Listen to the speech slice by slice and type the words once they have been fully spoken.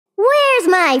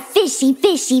my fishy,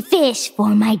 fishy fish for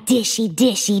my dishy,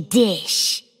 dishy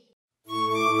dish.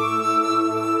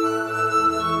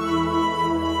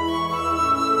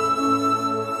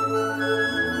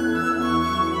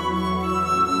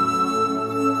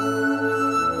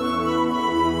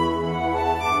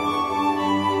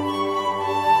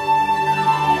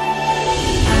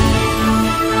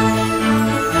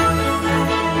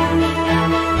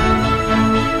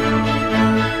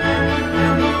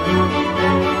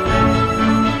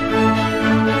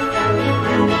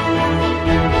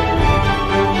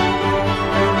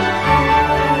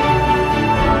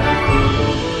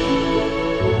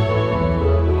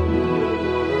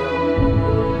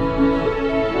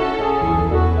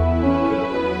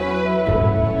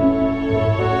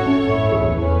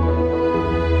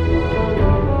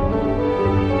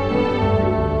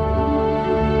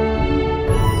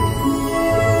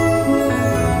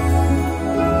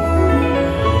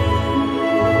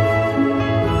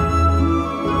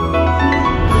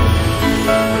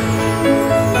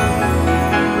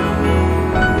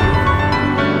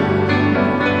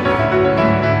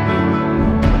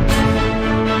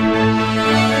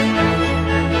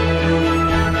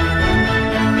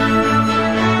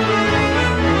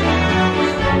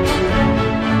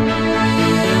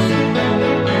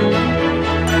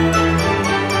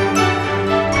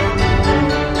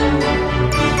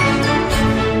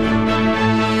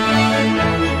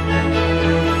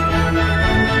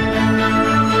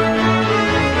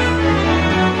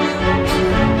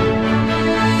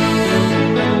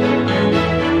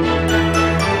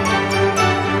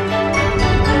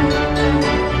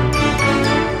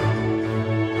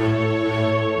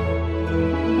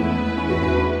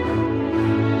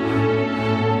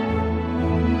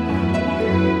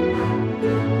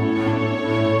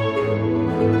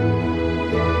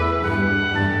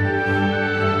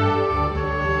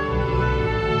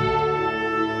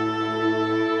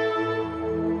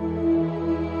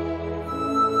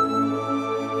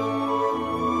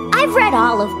 I've read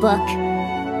all of book.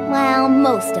 Well,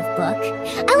 most of book.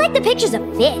 I like the pictures of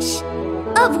fish,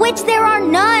 of which there are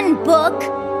none, book.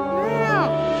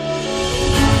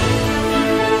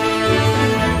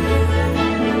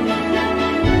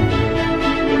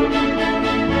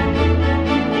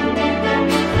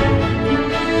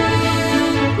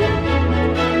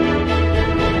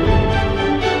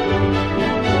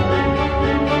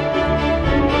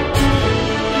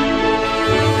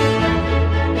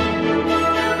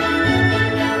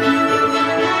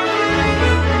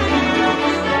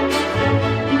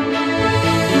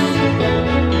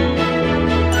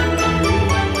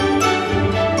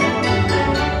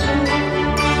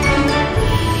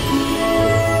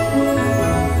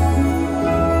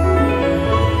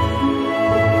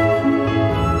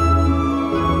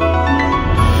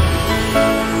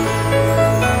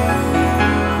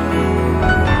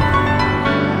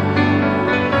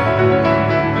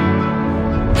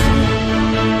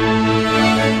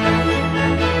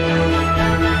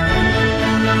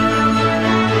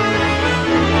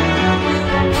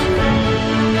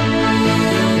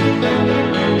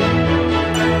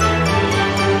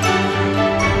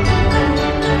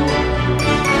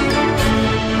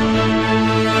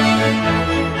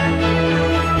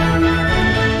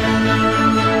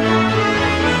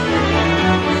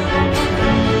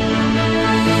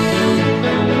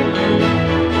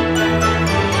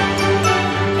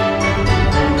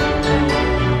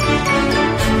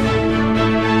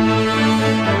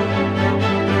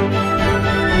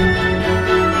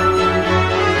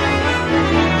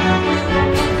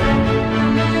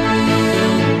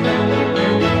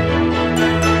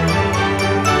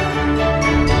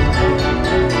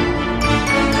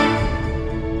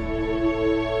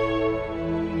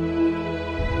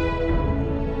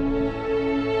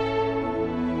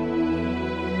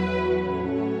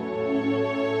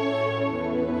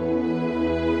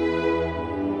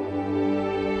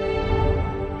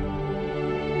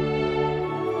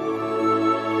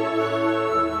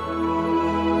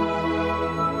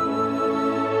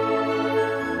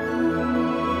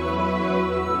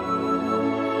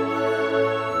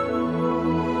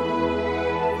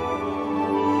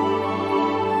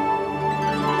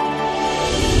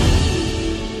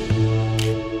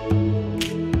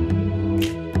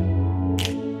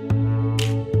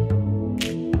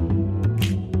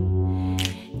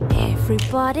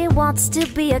 Everybody wants to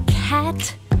be a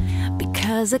cat,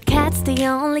 because a cat's the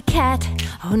only cat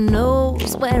who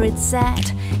knows where it's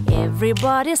at.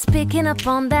 Everybody's picking up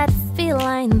on that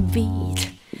feline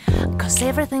beat, cause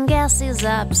everything else is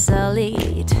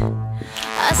obsolete.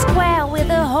 A square with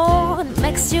a horn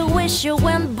makes you wish you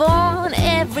weren't born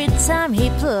every time he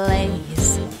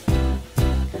plays.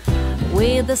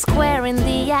 With a square in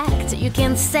the act, you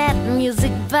can set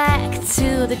music back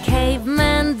to the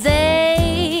caveman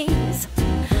days.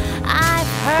 I've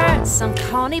heard some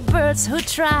corny birds who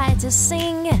try to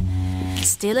sing.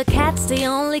 Still a cat's the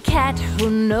only cat who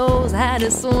knows how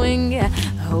to swing.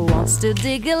 Who wants to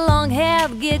dig a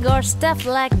long-haired gig or stuff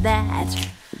like that,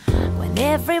 when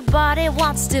everybody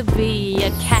wants to be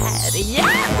a cat,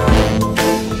 yeah!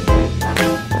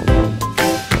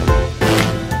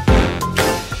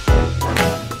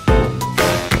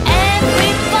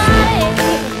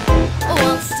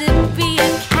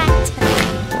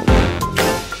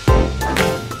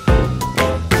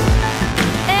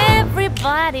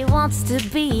 To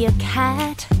be a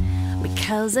cat,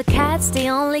 because a cat's the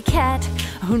only cat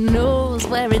who knows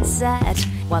where it's at.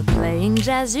 While playing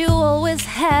jazz you always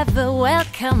have a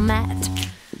welcome mat,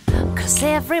 'cause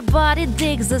everybody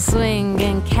digs a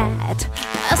swinging cat.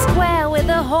 A square with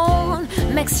a horn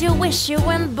makes you wish you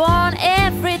weren't born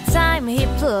every time he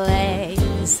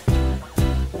plays.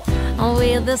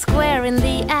 With a square in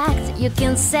the act, you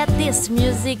can set this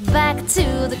music back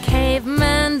to the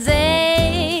caveman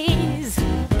days.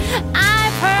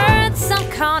 I've heard some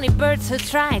corny birds who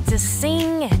try to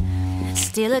sing.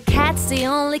 Still a cat's the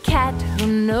only cat who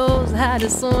knows how to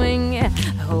swing.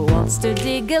 Who wants to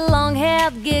dig a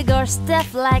long-haired gig or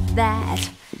stuff like that,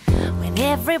 when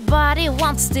everybody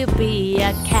wants to be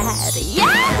a cat,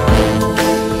 yeah!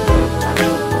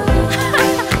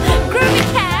 Groovy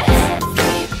cat!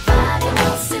 Everybody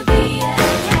wants to be a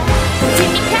cat.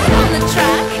 Dimie cat on the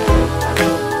track.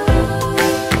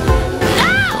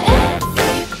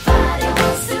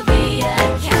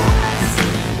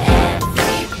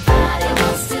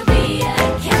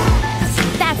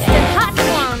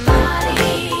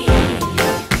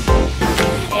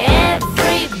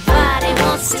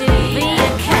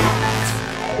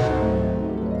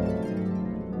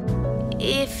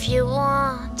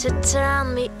 To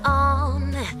turn me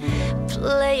on,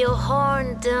 play your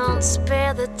horn, don't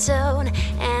spare the tone,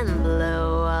 and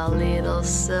blow a little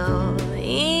soul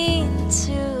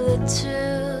into the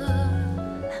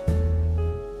tune.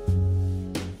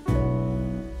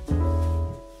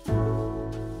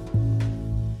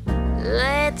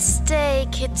 Let's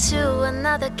take it to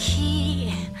another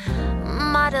key,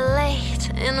 modulate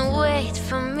and wait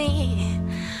for me.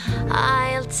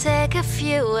 I'll take a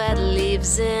few ad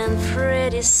libs in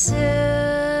pretty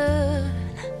soon.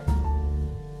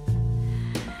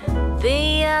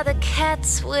 The other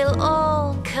cats will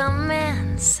all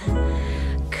commence,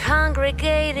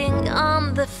 congregating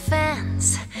on the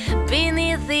fence.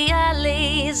 Beneath the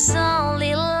alley's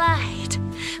only light,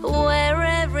 where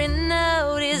every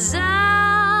note is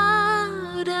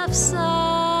out of sight.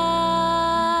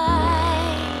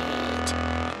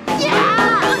 Yeah!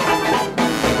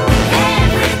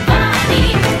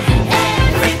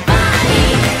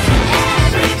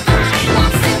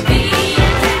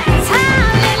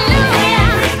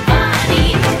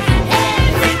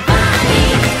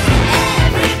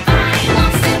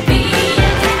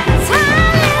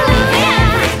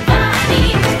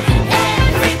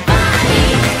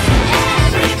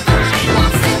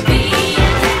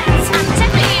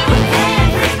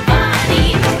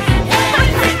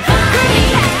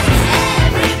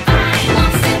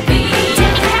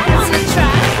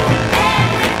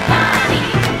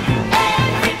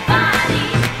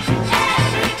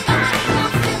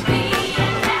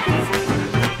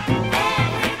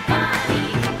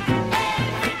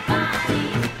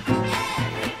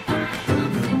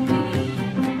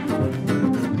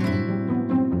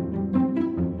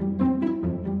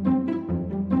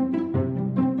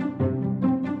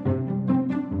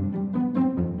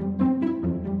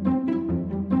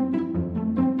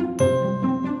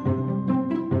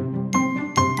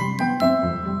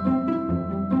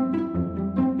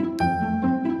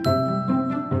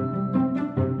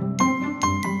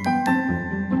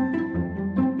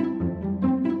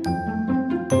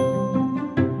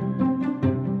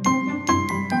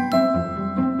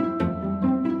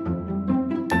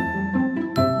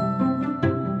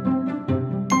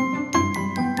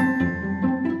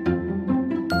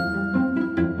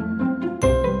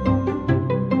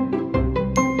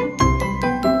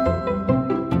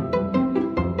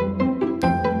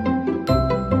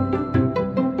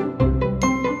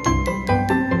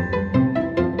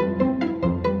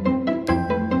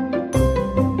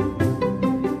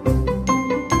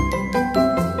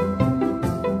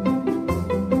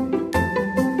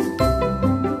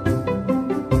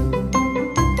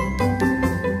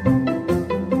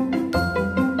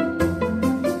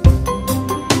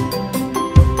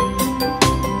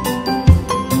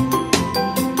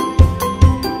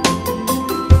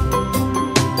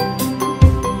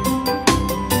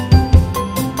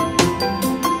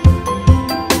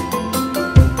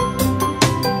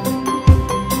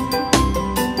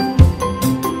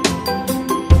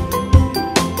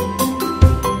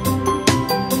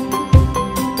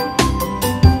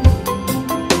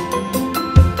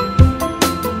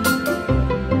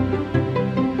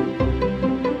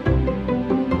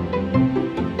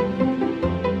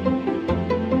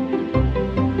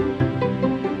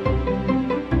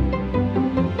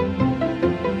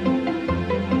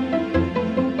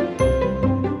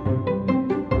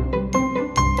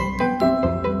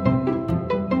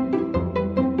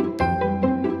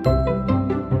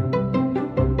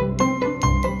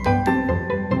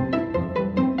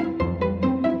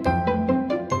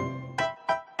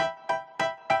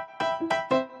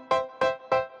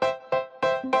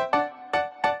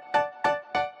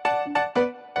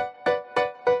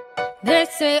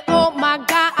 say, oh my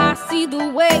God, I see the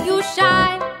way you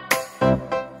shine.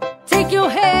 Take your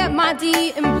hand, my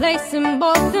dear, and place them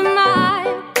both in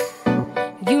mine.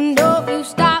 You know you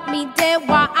stopped me dead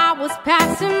while I was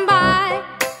passing by.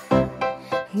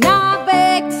 Now I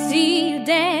beg to see you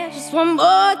dance just one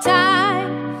more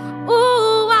time.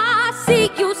 Ooh, I see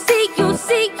you, see you,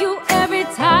 see you every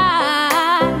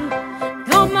time.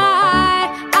 Oh my,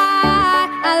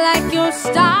 I like your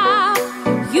style.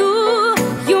 You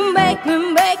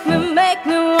make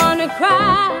me wanna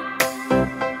cry.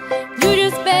 You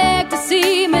just beg to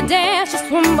see me dance just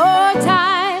one more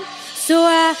time. So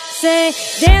I say,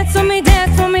 dance for me,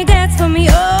 dance for me, dance for me,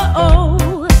 oh,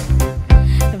 oh.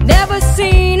 I've never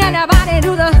seen anybody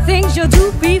do the things you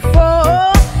do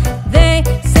before. They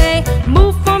say,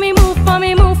 move for me, move for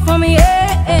me, move for me,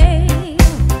 yeah, yeah.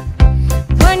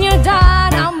 When you're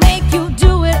done, I'll make you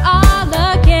do it all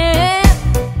again.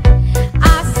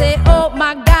 I say, oh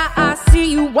my God, I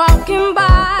see you walking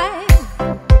by.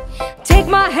 Take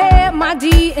my hand, my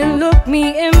D, and look me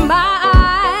in my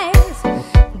eyes.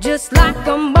 Just like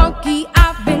a monkey,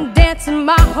 I've been dancing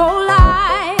my whole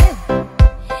life.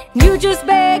 You just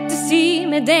beg to see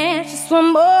me dance just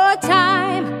one more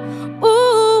time.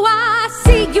 Ooh, I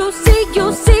see you, see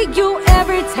you, see you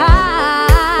every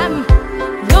time.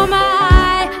 You're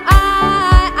my,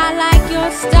 I like your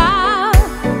style.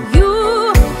 You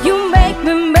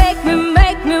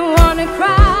make me wanna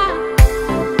cry.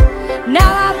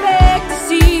 Now I beg to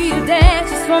see you dance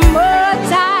just one more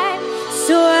time.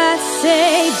 So I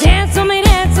say, dance for me,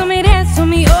 dance for me, dance for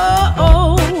me, oh,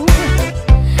 oh.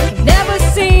 I've never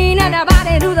seen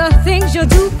anybody do the things you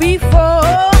do before.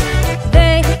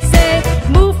 They say,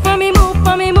 move for me, move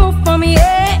for me, move for me,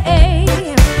 yeah,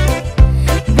 yeah.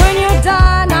 When you're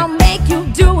done, I'll make you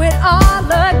do it all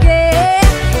again.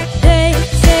 They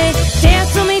say,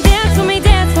 dance for me, dance for me,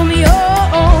 dance for me, oh,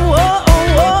 oh, oh,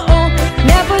 oh, oh, oh.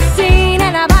 Never seen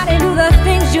anybody do the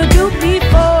things you do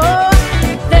before.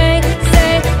 They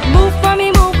say, move for me,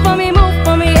 move for me, move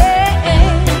for me, yeah, yeah.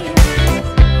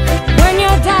 When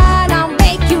you're done, I'll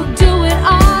make you do it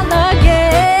all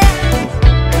again.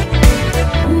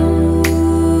 Ooh.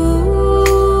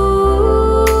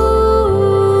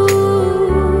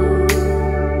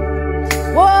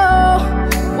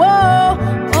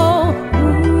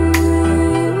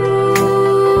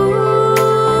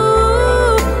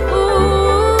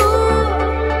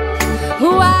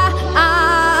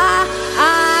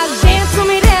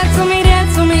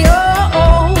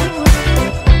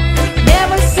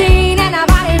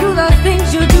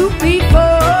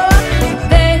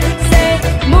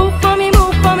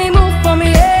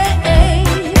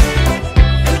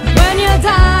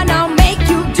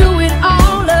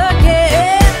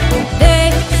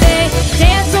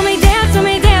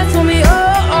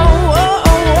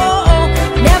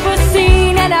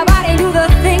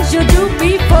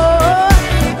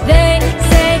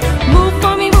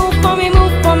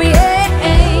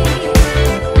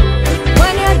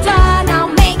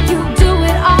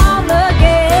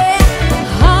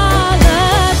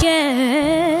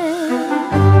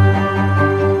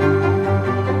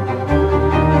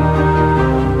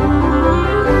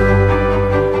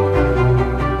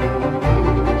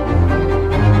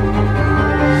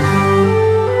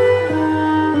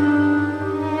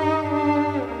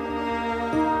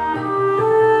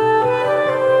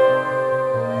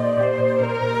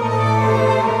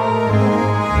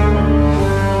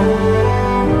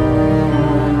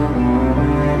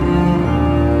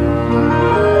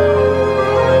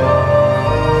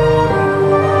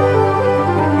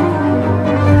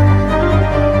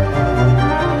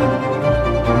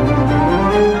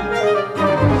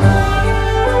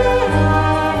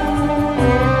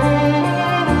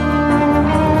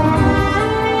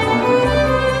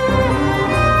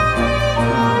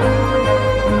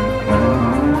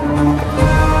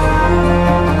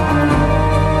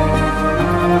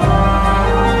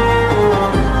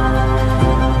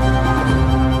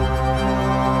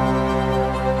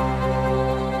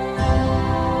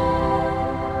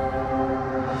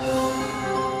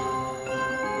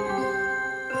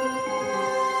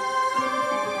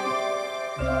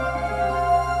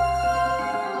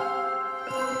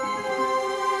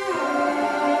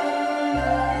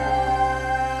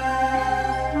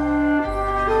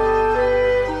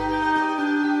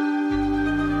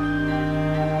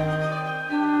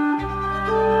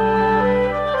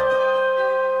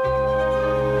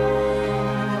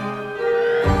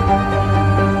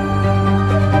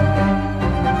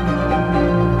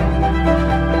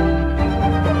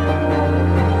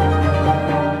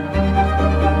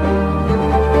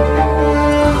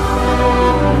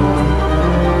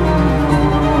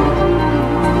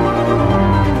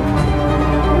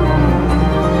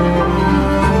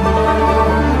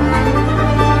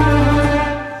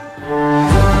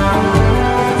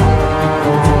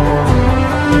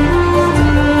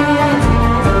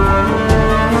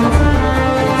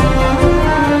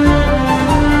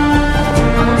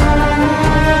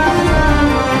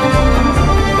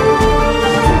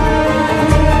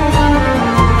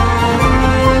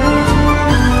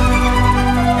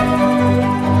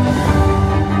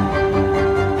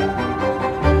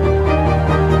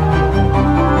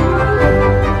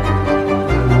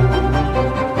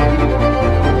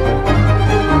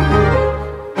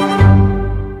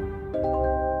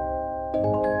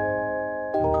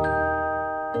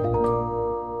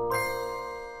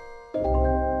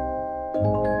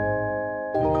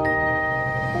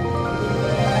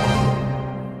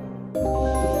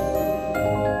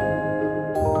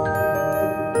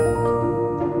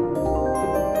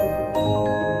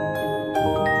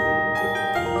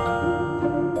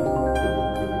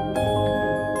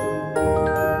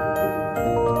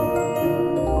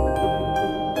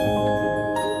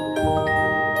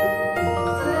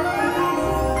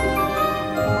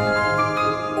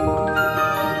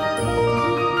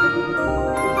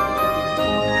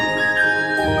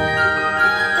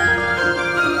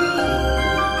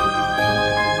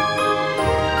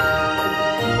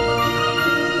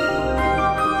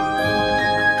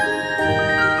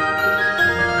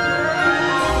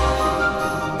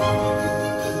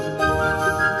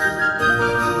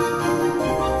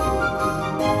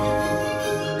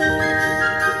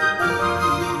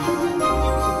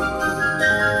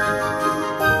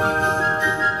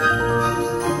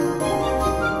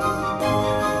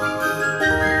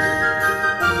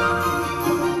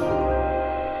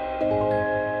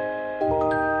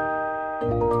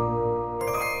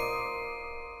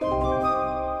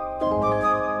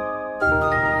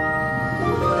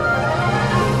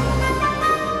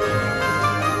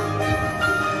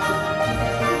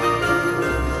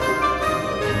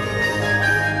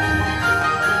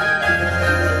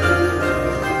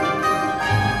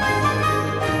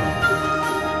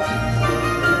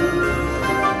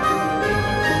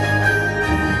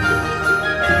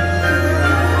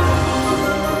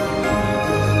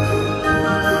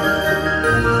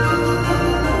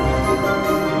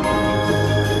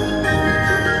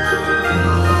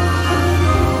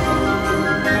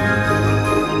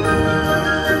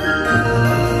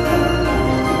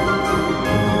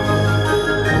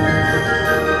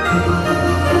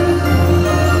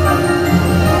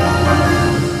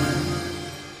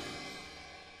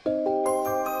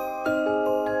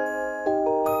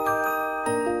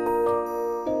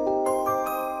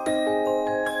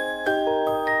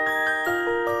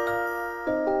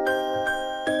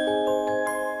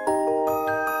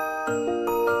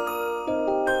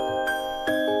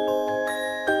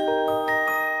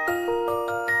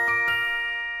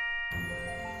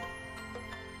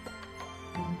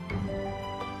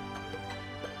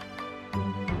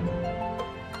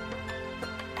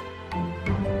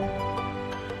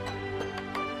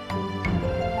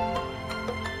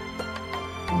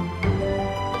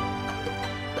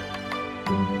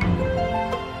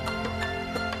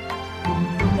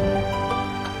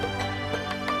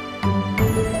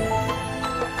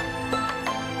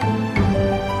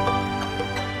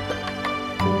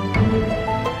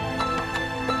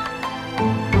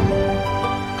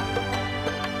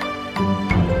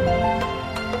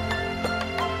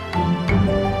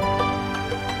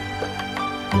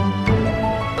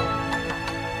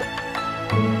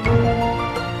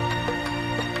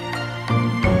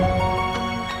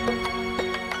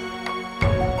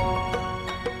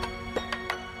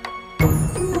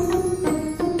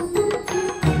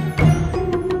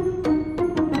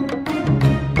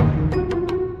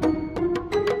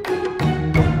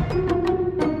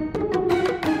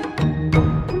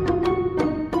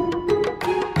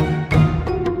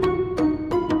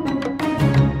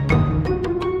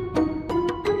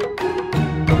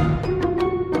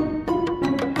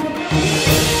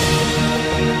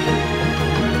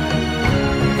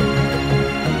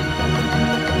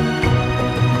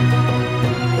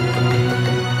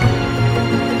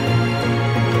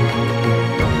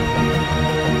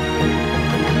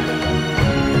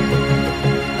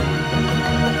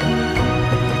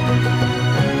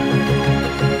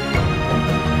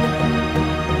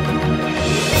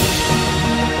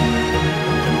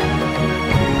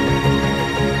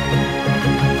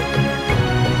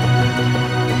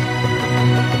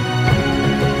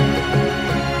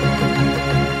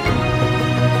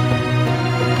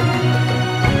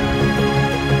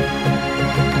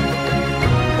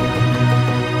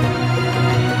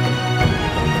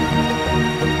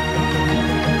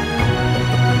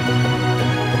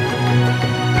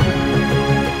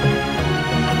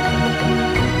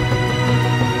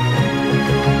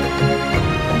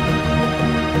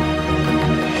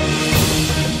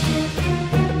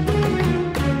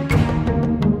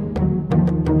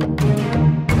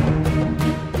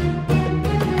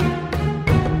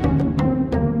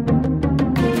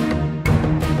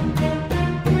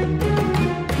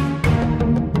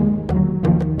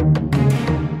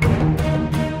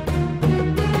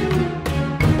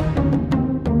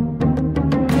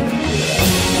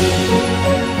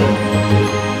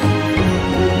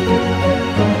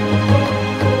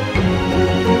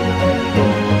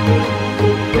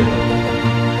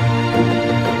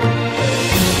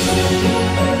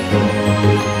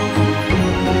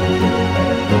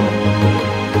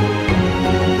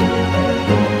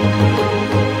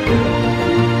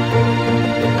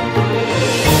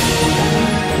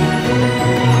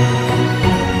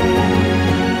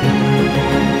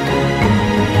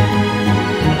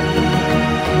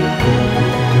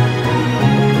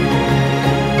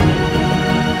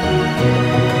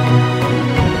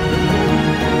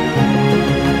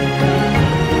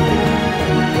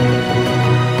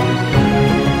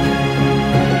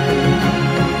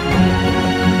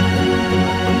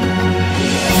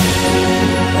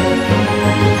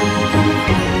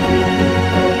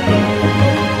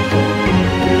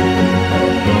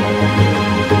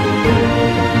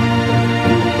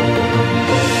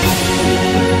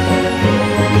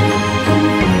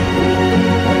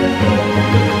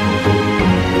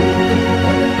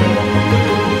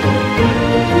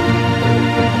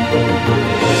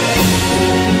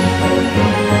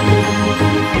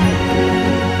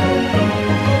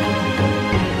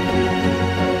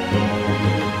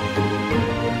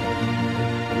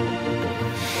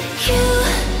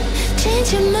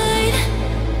 change your mind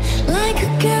like a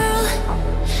girl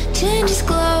changes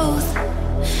clothes.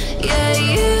 Yeah,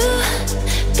 you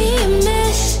be a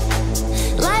mess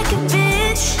like a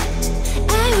bitch,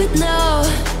 I would know.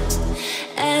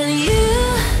 And you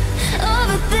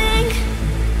overthink,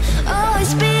 always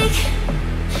speak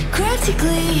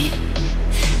practically.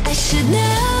 I should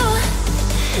know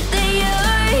that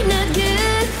you're not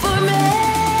good for me.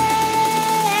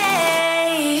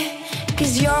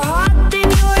 'Cause you're hot, then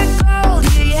you're cold,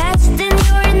 you're yes, then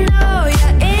you're no,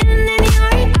 you're in, then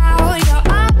you're out, you're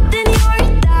up, then you're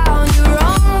down, you're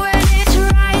wrong when it's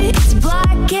right, it's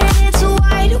black and it's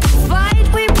white, we fight,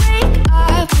 we break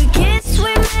up, we kiss,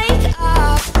 we make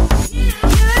up. You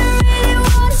really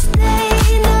wanna stay,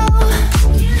 no,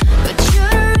 but you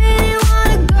really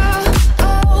wanna go.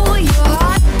 Oh, you're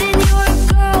hot, then you're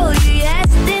cold, you're yes,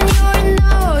 then you're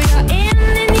no, you're in,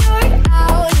 then you're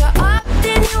out, you're up,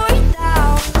 then you're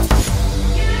down.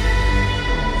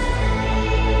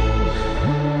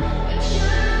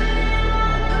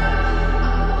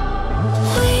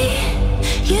 We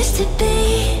used to be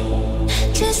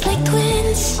just like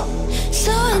twins,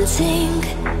 so in sync.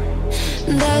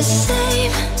 The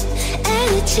same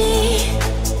energy,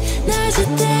 now's a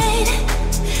dead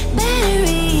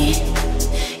battery.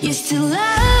 Used to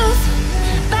love,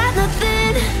 but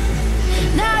nothing.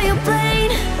 Now you're plain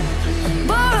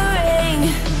boring.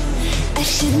 I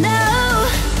should know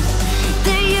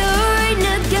that you're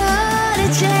not gonna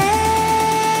change.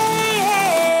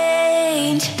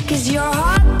 'Cause you're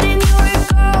hot, then you're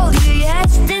cold, you're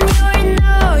yes, then you're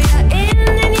no, you're in,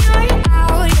 then you're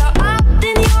out, you're up,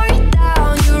 then you're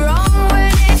down, you're wrong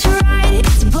when it's right,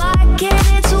 it's black and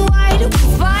it's white, we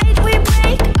fight, we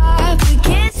break up, we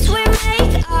kiss, we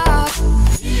make up.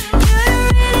 You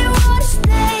really wanna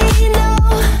stay, no,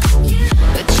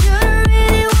 but you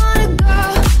really wanna go.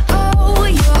 Oh,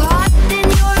 you're hot, then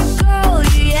you're cold,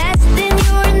 you're yes, then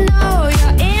you're no,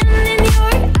 you're in, then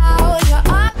you're out, you're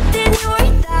up, then you're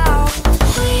down.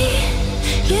 We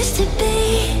used to be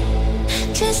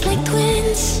just like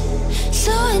twins,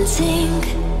 so in sync.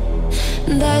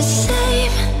 The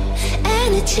same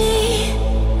energy,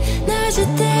 now's a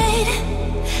dead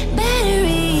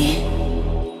battery.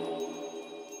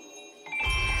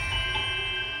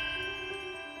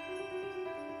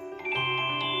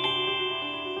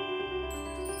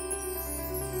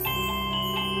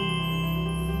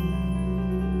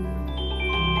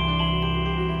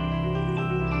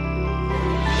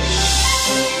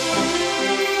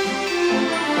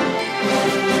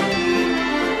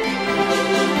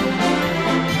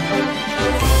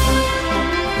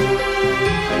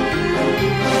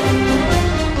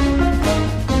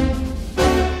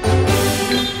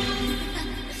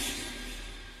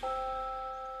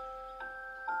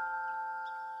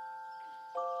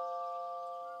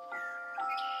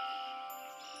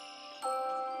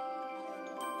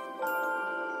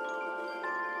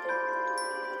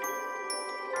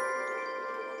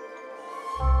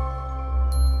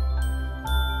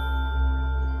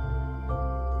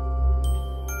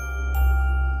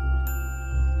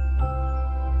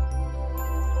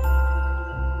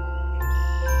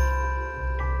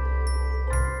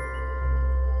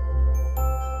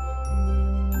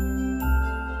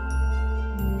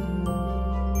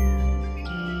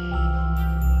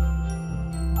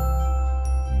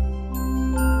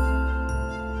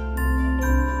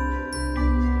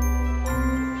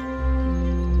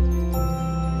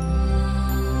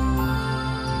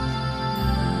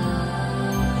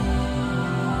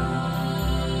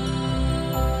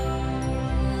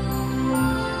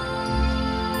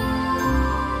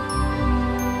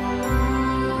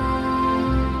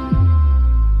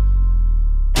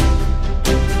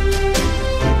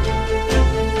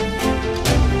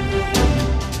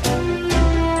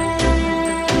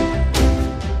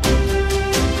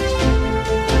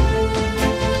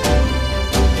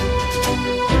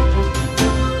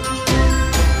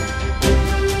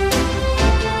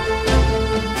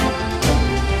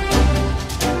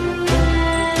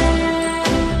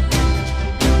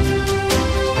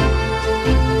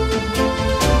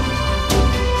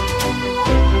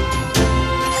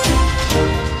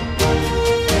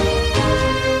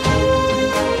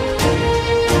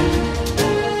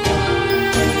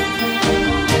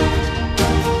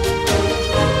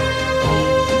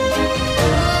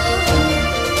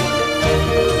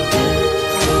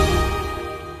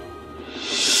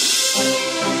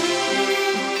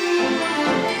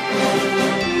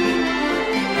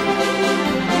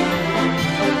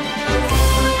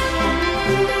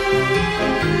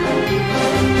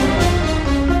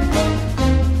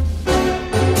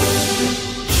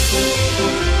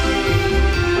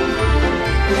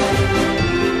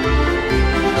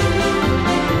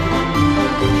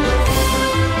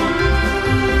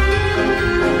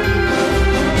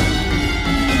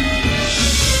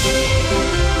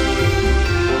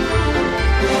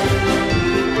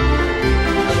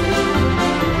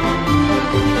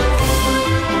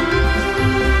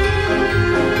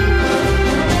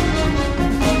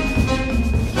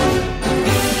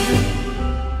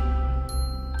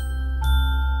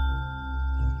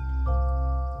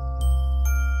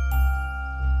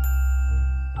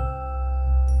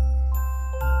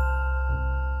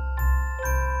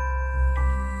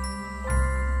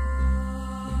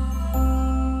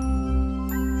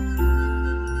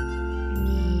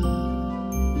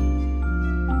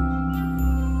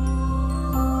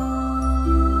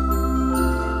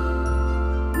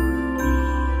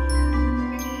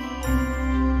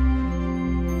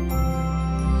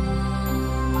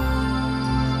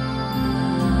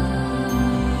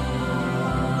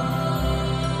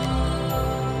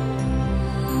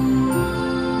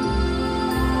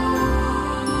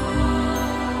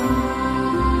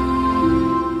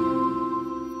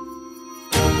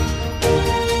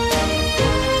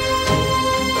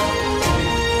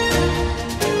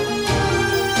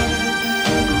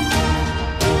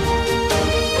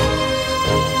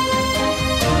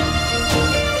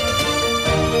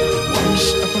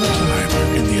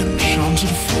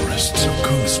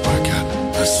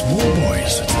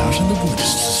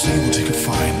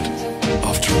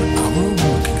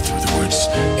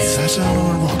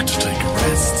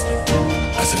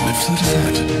 lifted his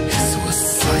head, he saw a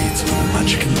sight of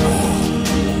magic and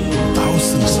awe.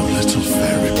 Thousands of little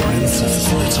fairy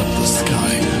princesses lit up the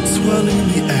sky, swirling in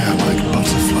the air like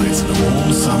butterflies in a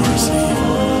warm summer's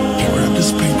eve. He grabbed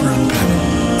his paper and pen,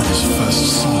 and his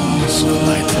first song saw the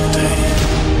light of day.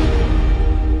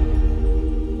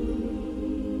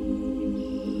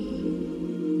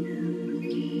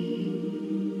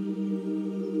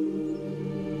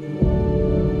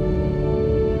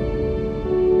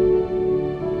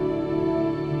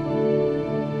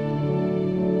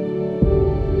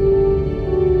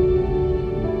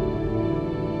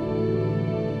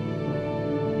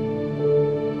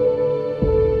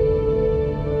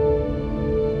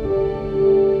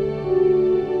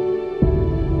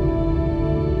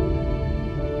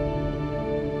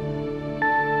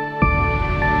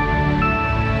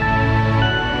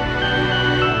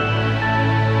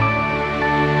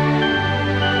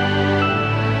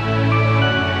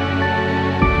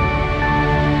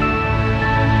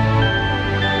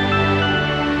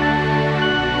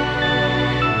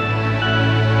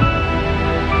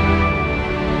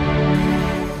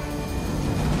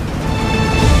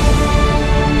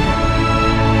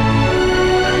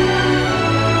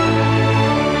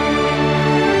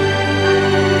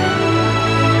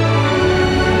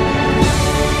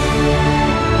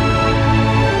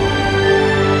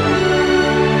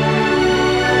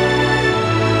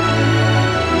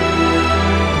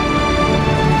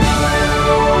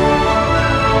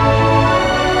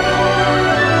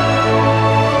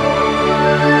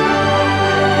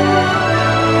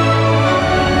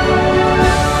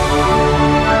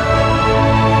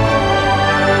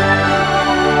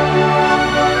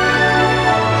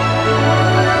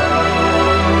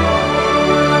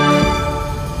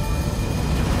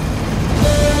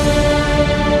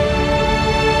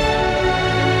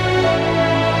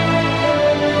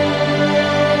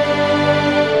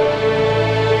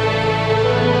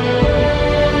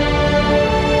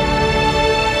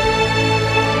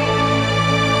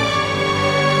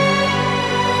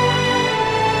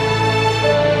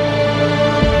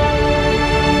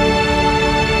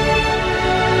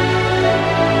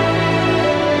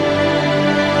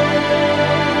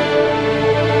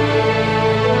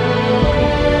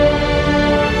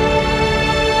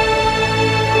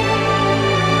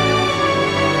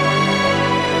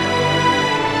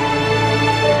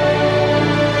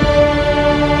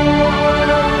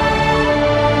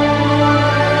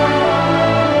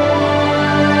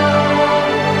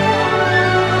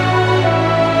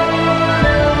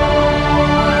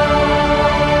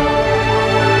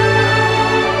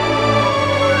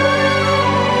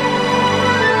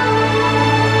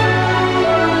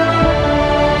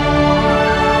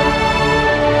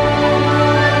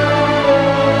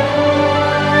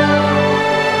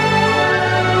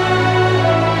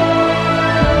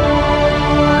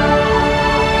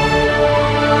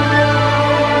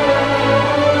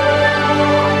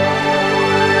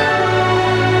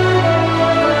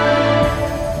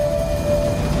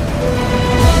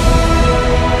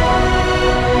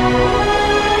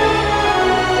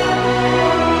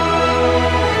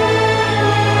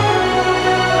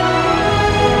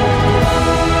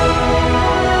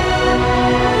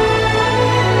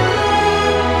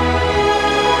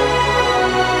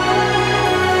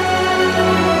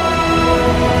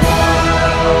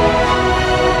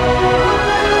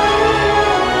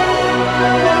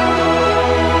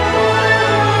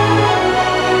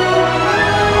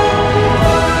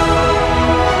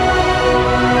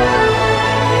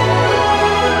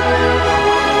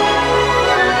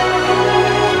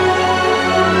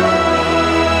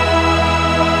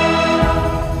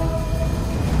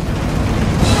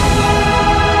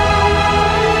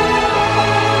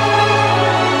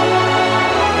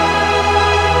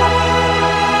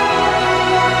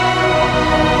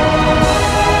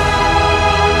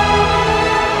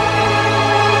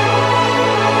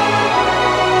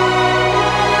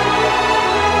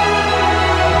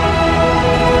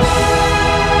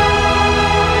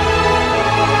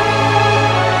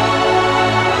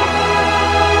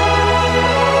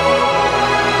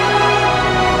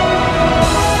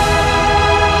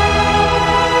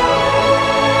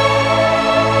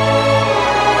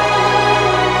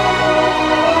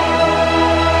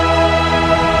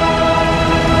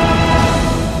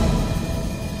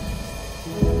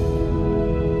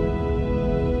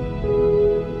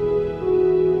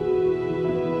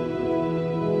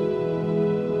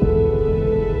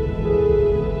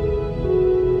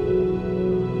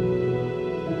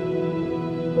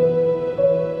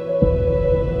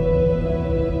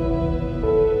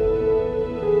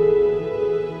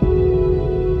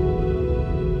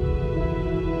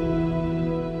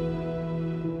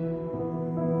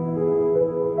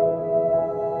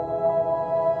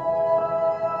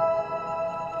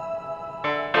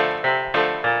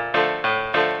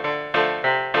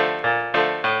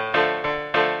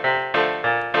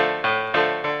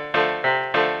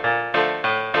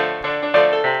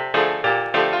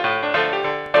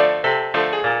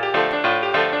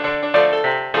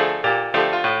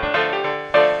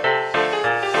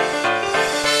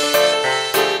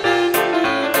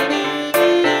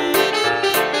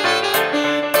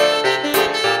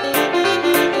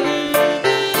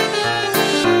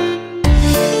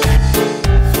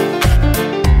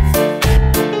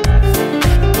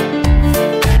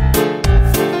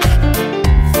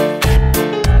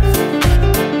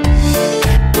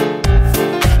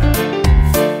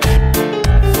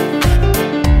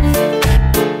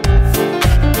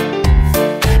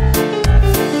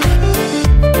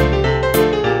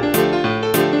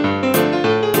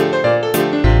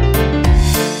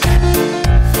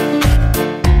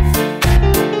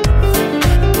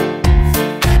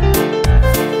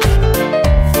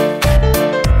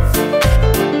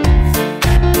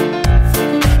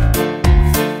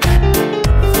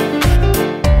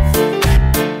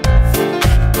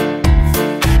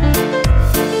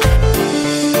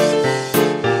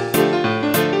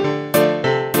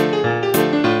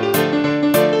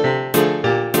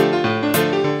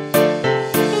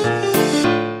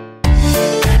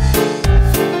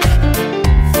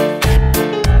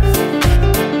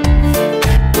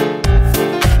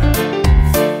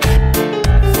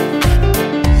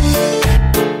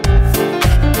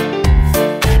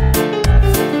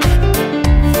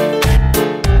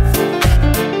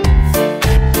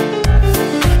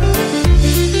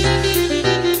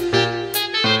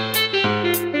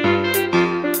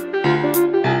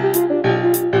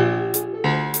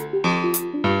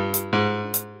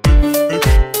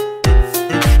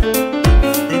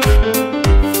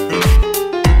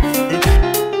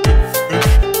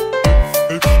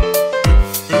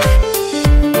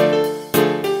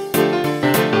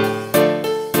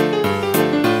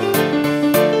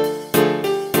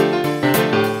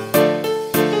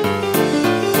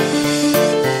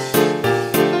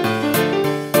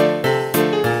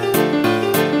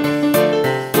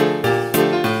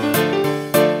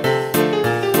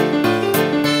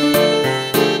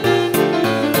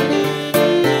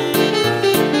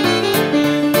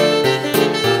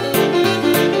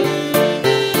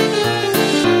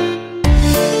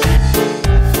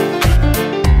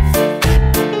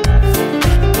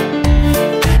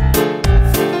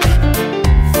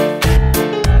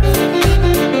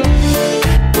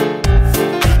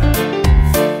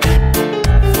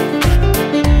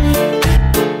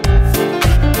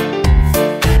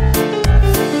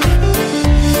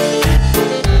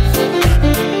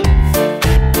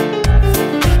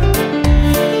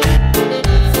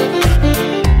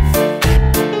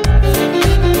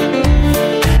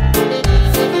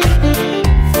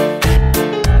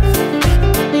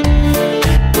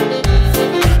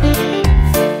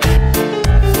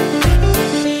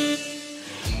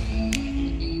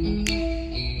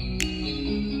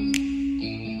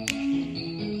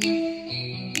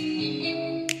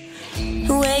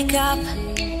 Wake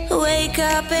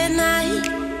up at night.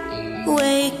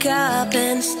 Wake up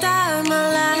and start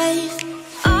my life.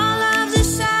 All of the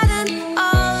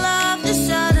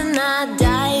sudden I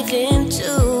dive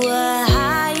into a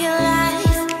higher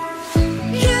life.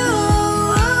 You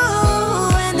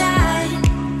and I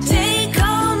take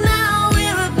home now,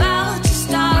 we're about to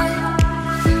start.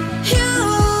 You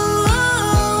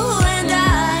and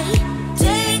I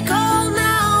take home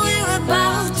now, we're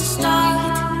about to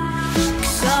start.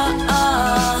 'Cause all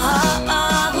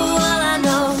I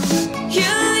know,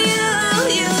 you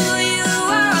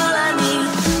are all I need.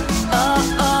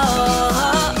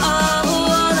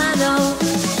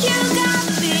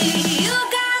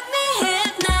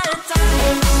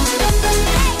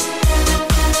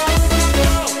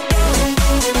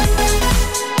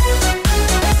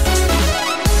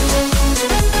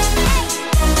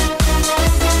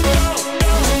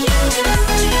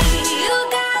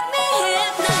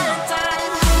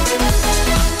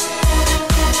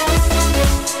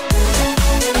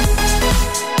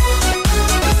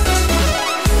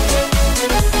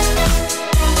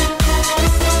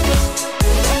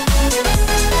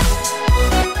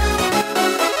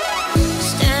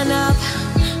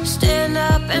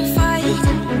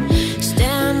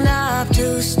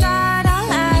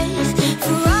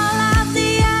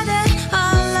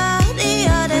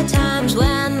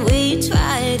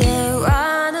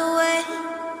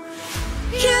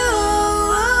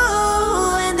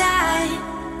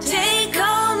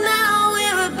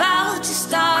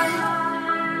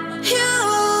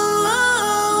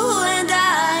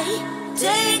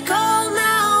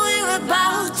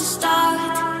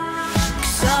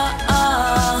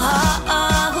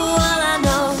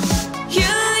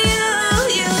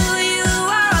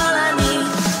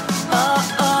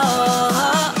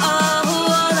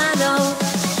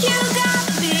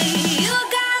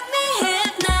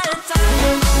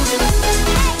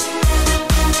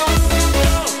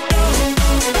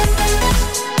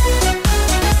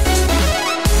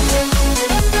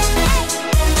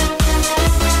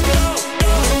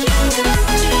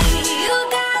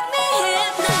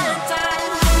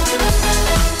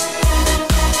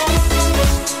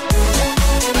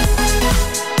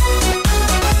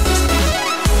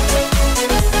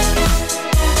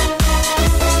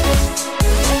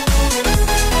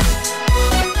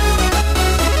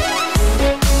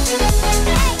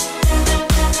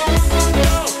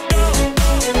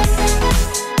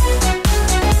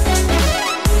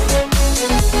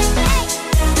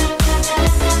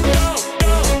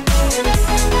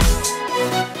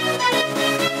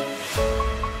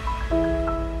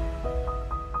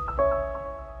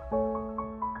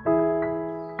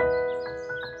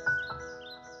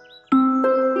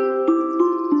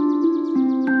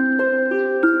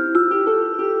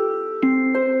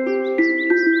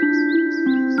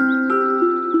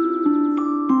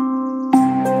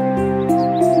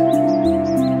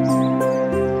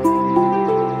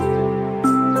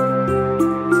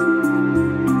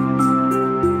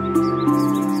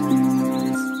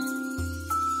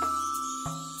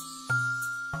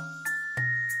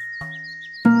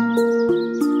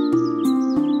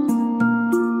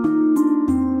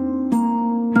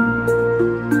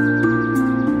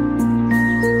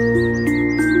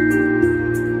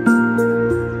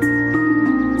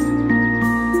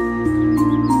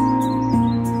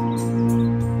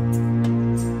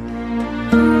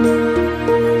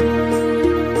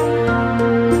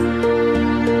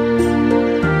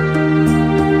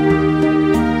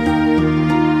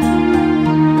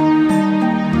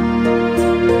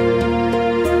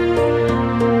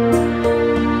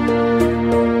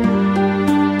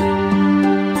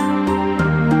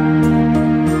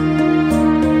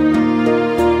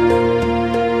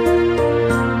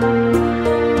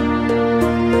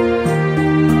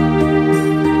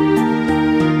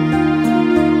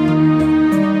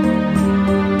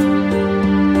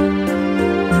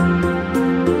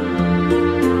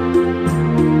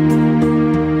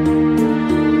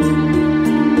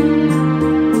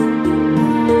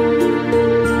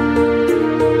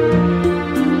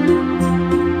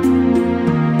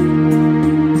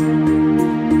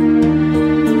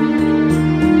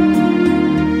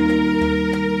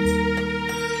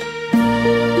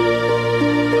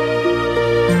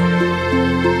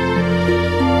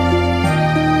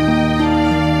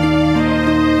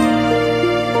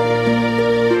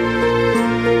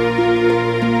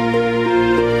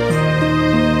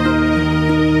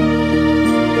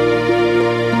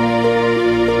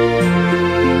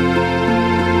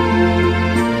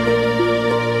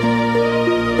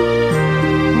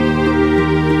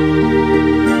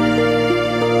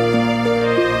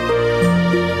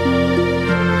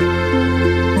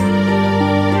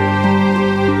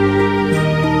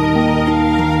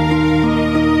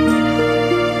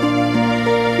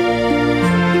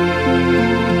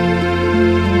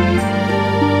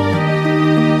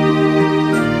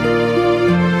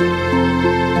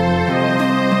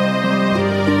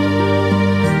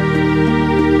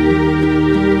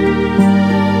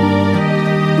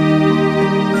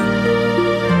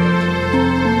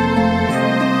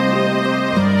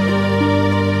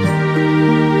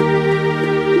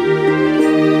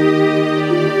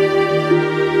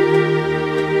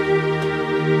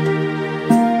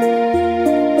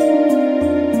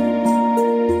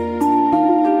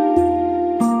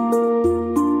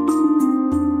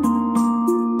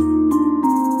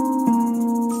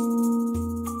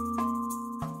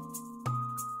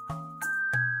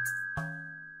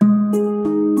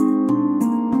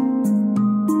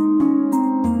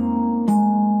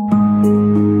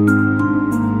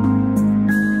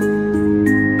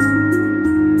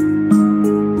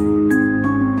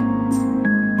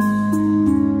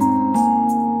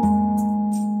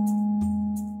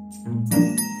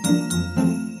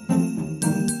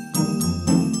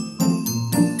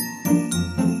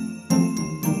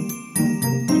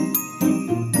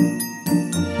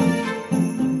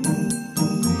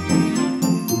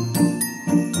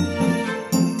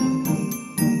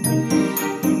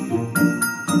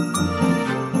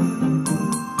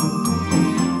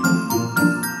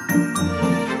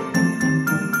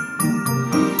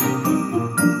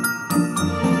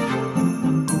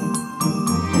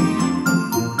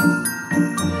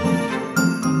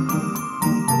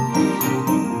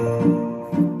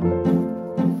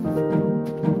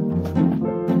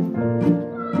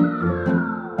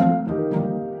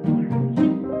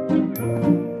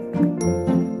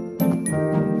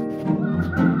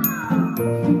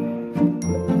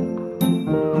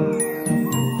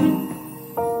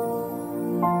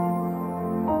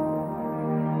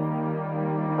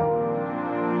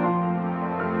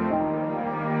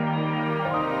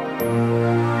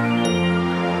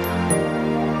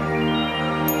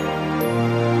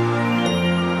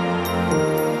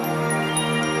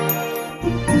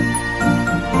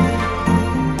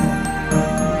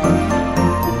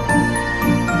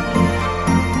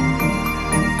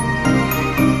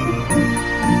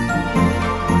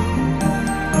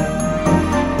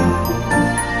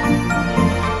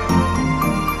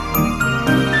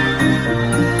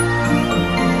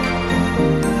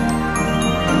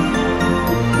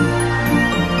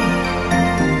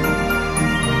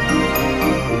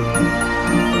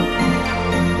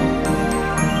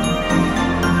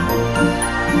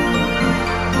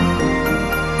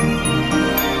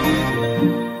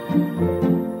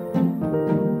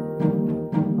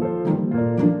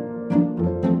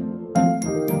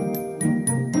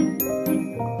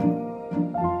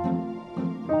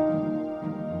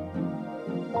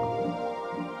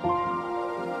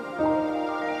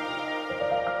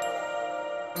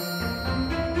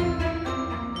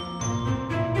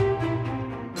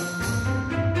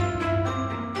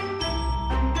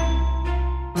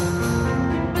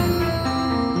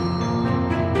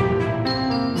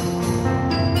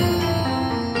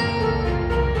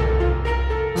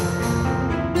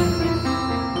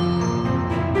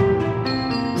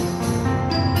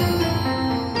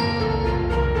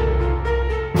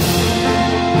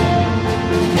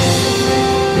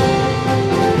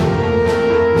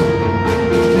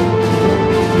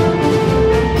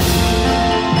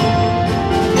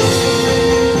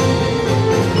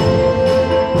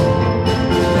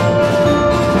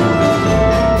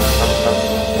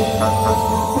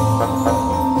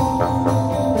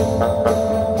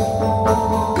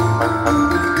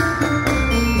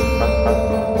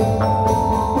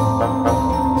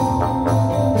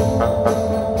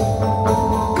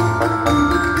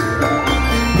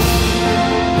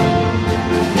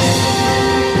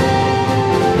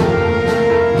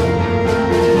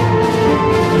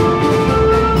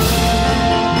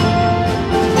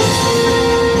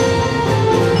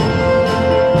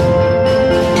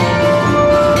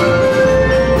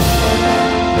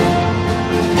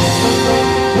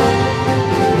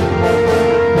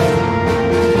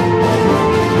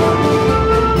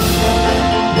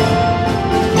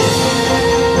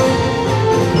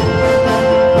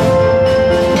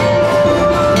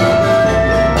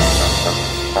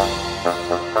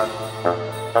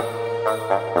 Thought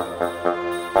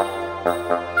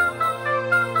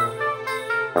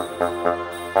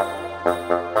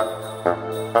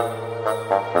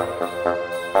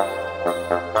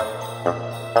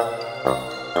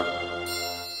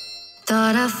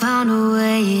I found a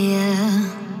way, yeah,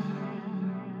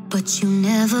 but you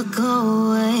never go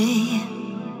away.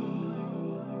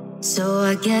 So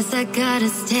I guess I gotta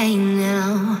stay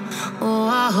now. Oh,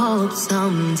 I hope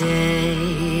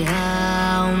someday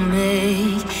I'll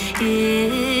make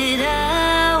it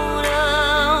out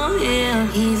of here,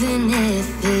 even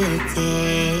if it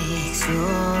takes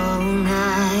all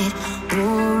night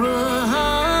or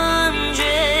 100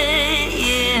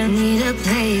 years. Need a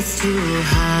place to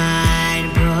hide,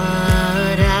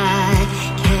 but I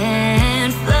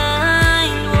can't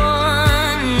find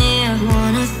one. Yeah,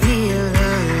 wanna feel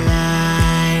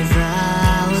alive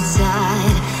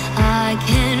outside. I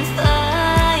can't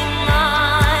find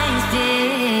my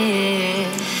fear.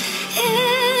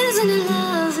 Isn't it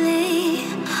lovely?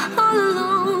 All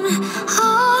alone,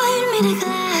 heart made of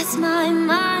glass, my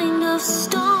mind of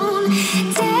stone.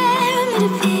 Tear me to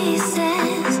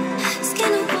pieces,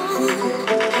 skin and bone.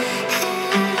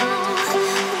 Hello,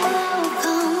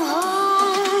 welcome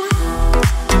home.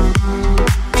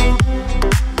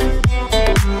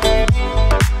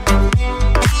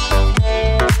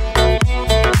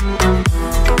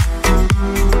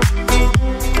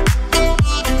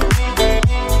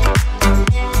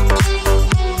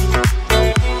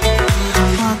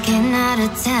 Walking out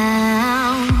of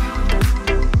town,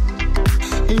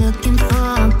 looking for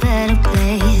a better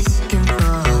place, looking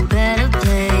for a better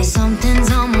place. Something's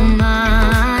on my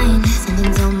mind,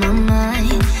 something's on my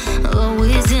mind.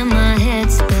 Always in my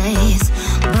headspace,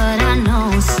 but I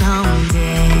know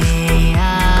someday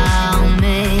I'll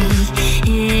make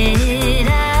it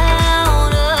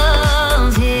out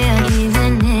of here,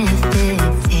 even if it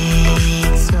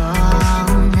takes all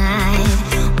night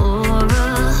or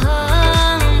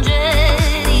 100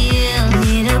 years.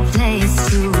 Need a place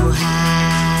to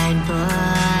hide,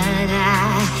 but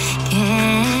I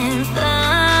can't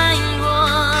find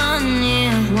one.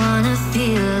 Yeah, wanna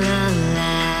feel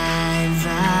alive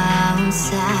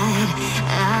outside.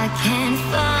 I can't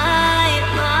fight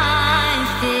my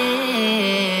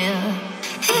fear.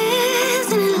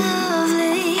 Isn't it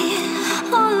lovely?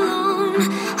 All alone,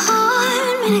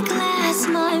 heart made of glass,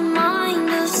 my mind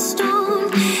of stone.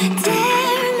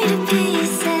 Tear me to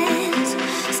pieces,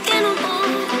 skin and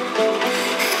bone.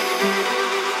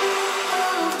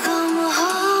 Come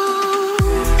home.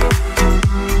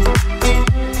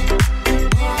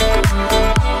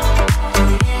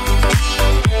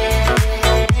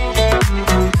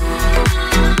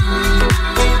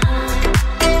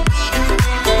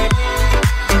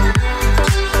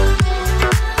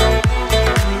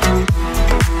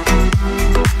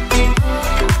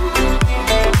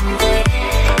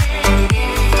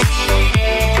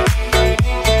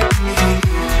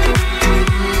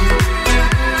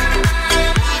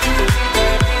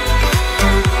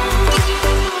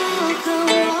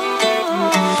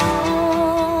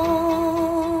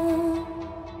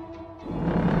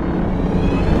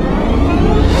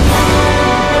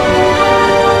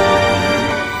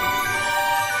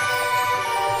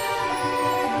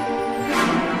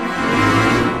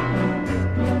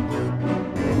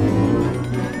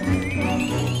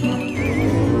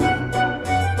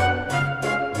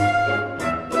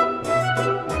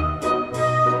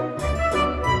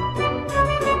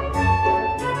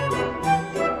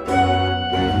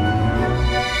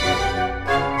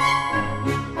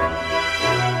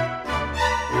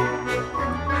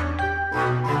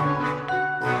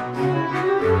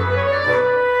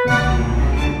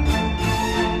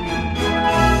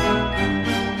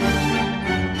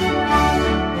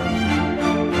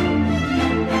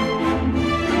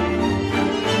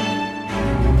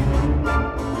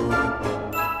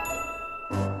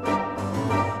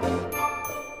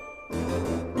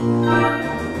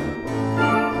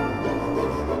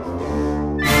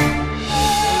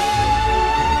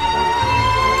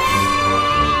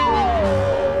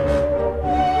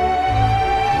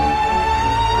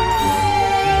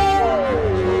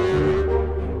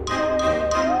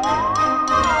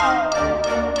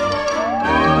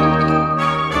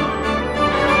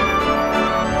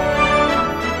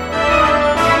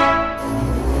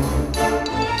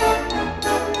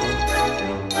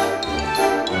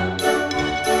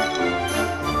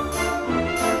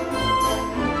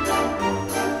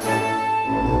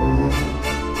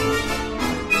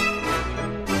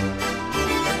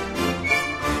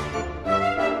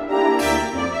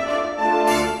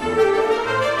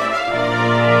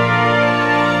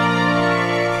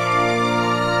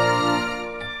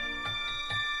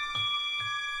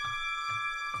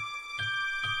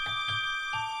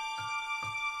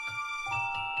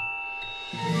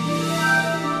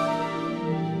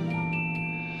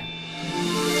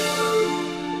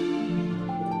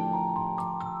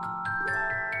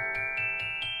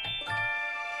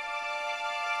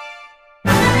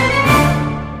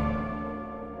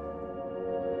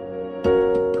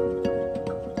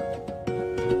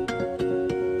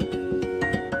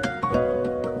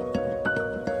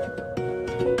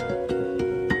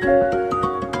 To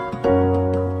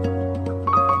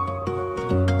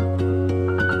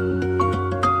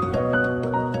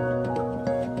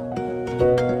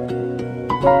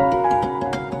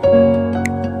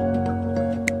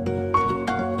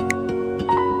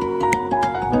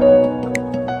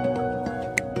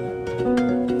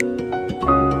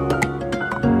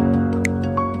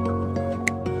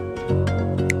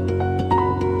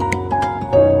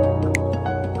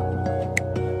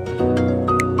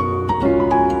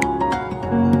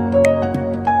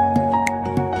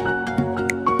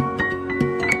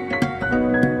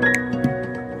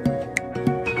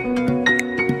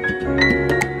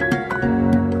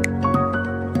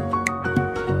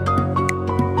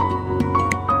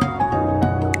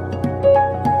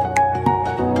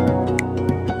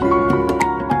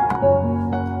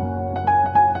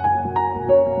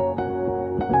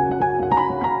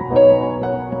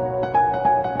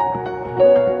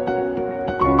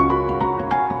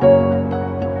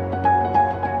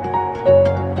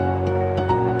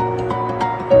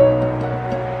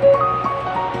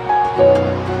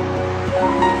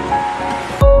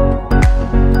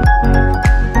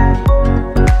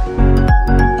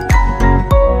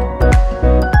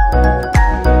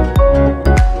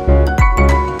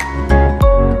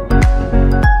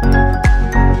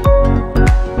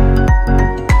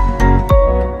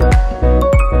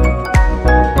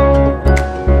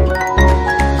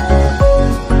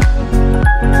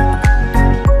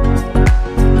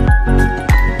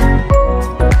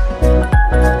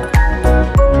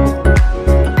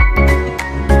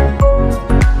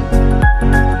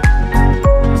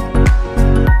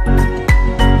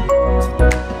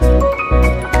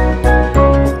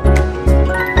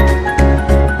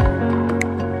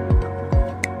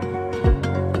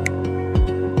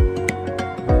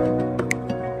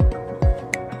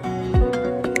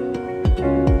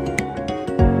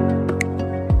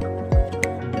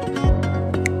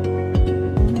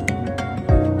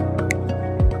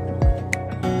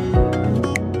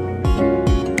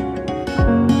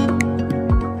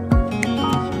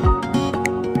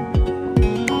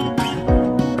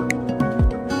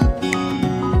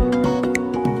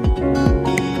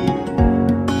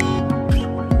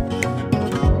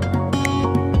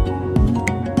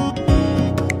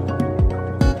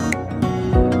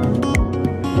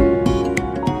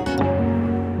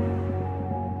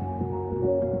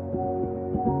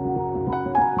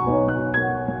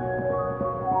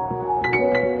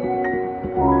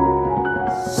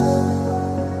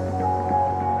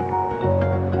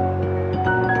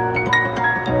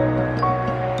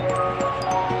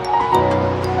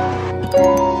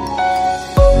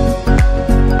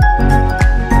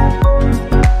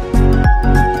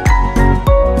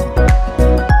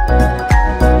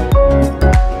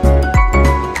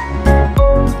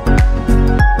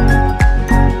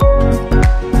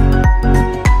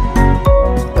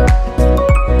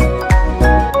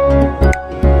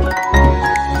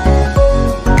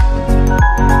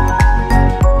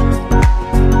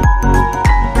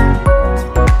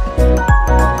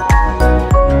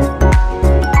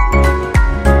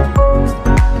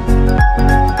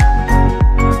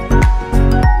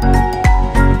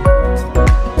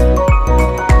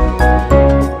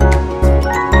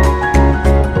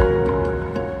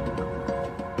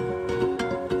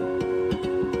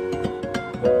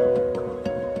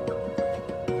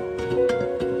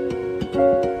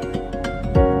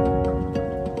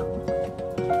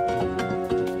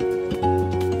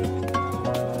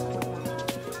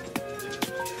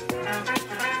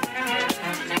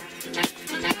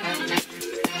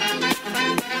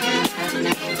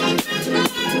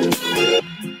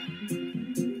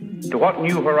what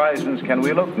new horizons can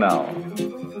we look now?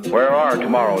 Where are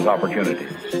tomorrow's opportunities?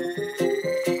 The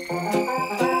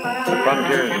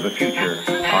frontiers of the future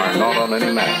are not on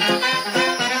any map.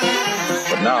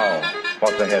 But now,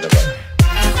 what's ahead of us?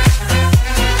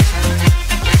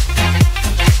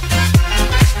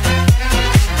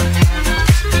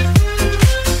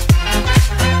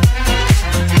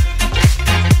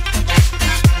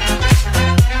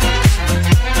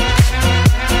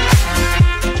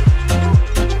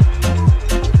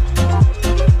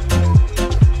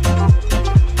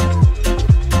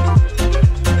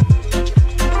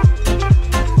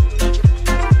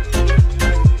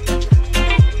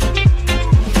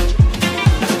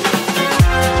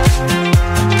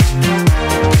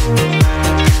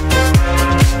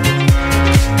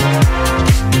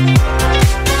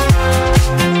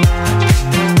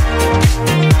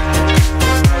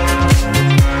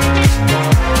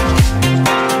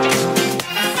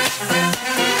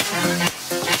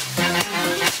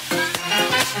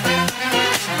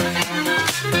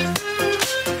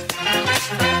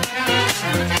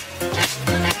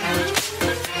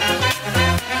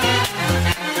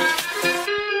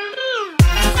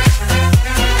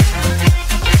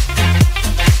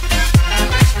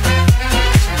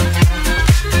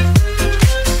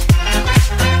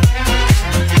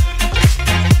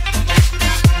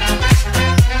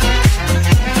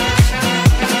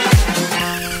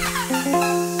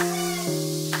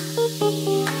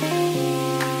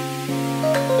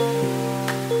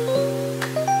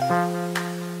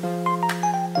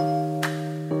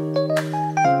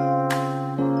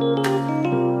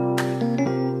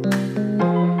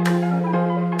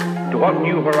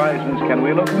 new horizons can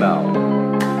we look now?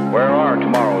 Where are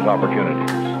tomorrow's opportunities?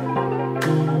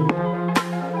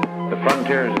 The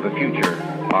frontiers of the future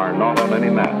are not on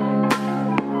any map.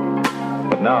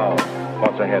 But now,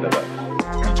 what's ahead of us?